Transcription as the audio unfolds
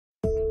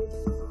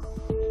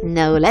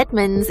Noel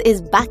Edmonds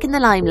is back in the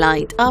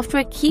limelight after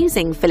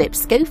accusing Phlilip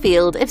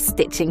Schofield of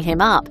stitching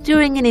him up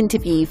during an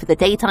interview for the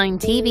daytime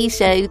TV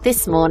show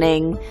This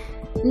Morning.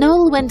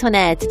 Noel went on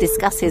air to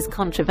discuss his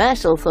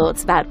controversial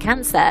thoughts about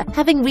cancer,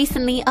 having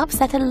recently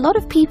upset a lot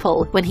of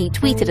people when he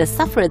tweeted a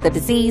sufferer of the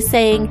disease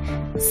saying,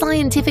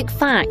 "Scientific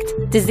fact,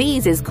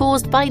 disease is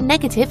caused by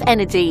negative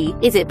energy.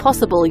 Is it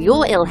possible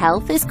your ill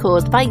health is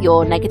caused by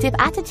your negative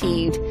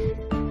attitude?"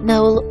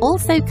 Noel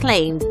also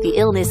claimed the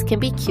illness can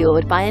be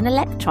cured by an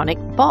electronic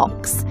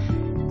box.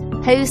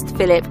 Host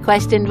Phlilip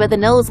questioned whether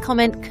Noel's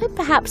comment could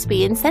perhaps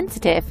be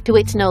insensitive, to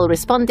which Noel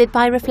responded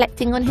by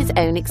reflecting on his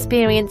own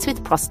experience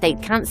with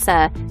prostate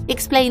cancer,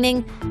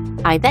 explaining,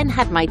 "I then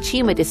had my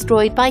tumour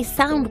destroyed by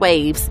sound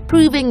waves,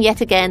 proving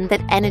yet again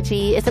that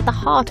energy is at the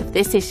heart of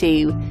this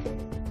issue."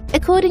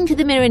 According to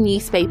the Mirror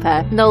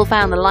newspaper, Noel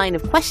found the line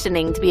of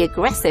questioning to be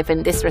aggressive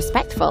and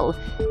disrespectful.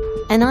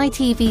 An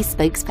ITV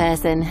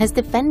spokesperson has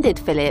defended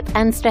Phlilip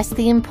and stressed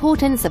the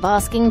importance of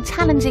asking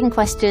challenging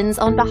questions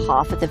on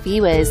behalf of the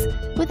viewers,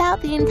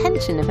 without the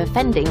intention of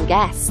offending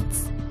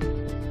guests.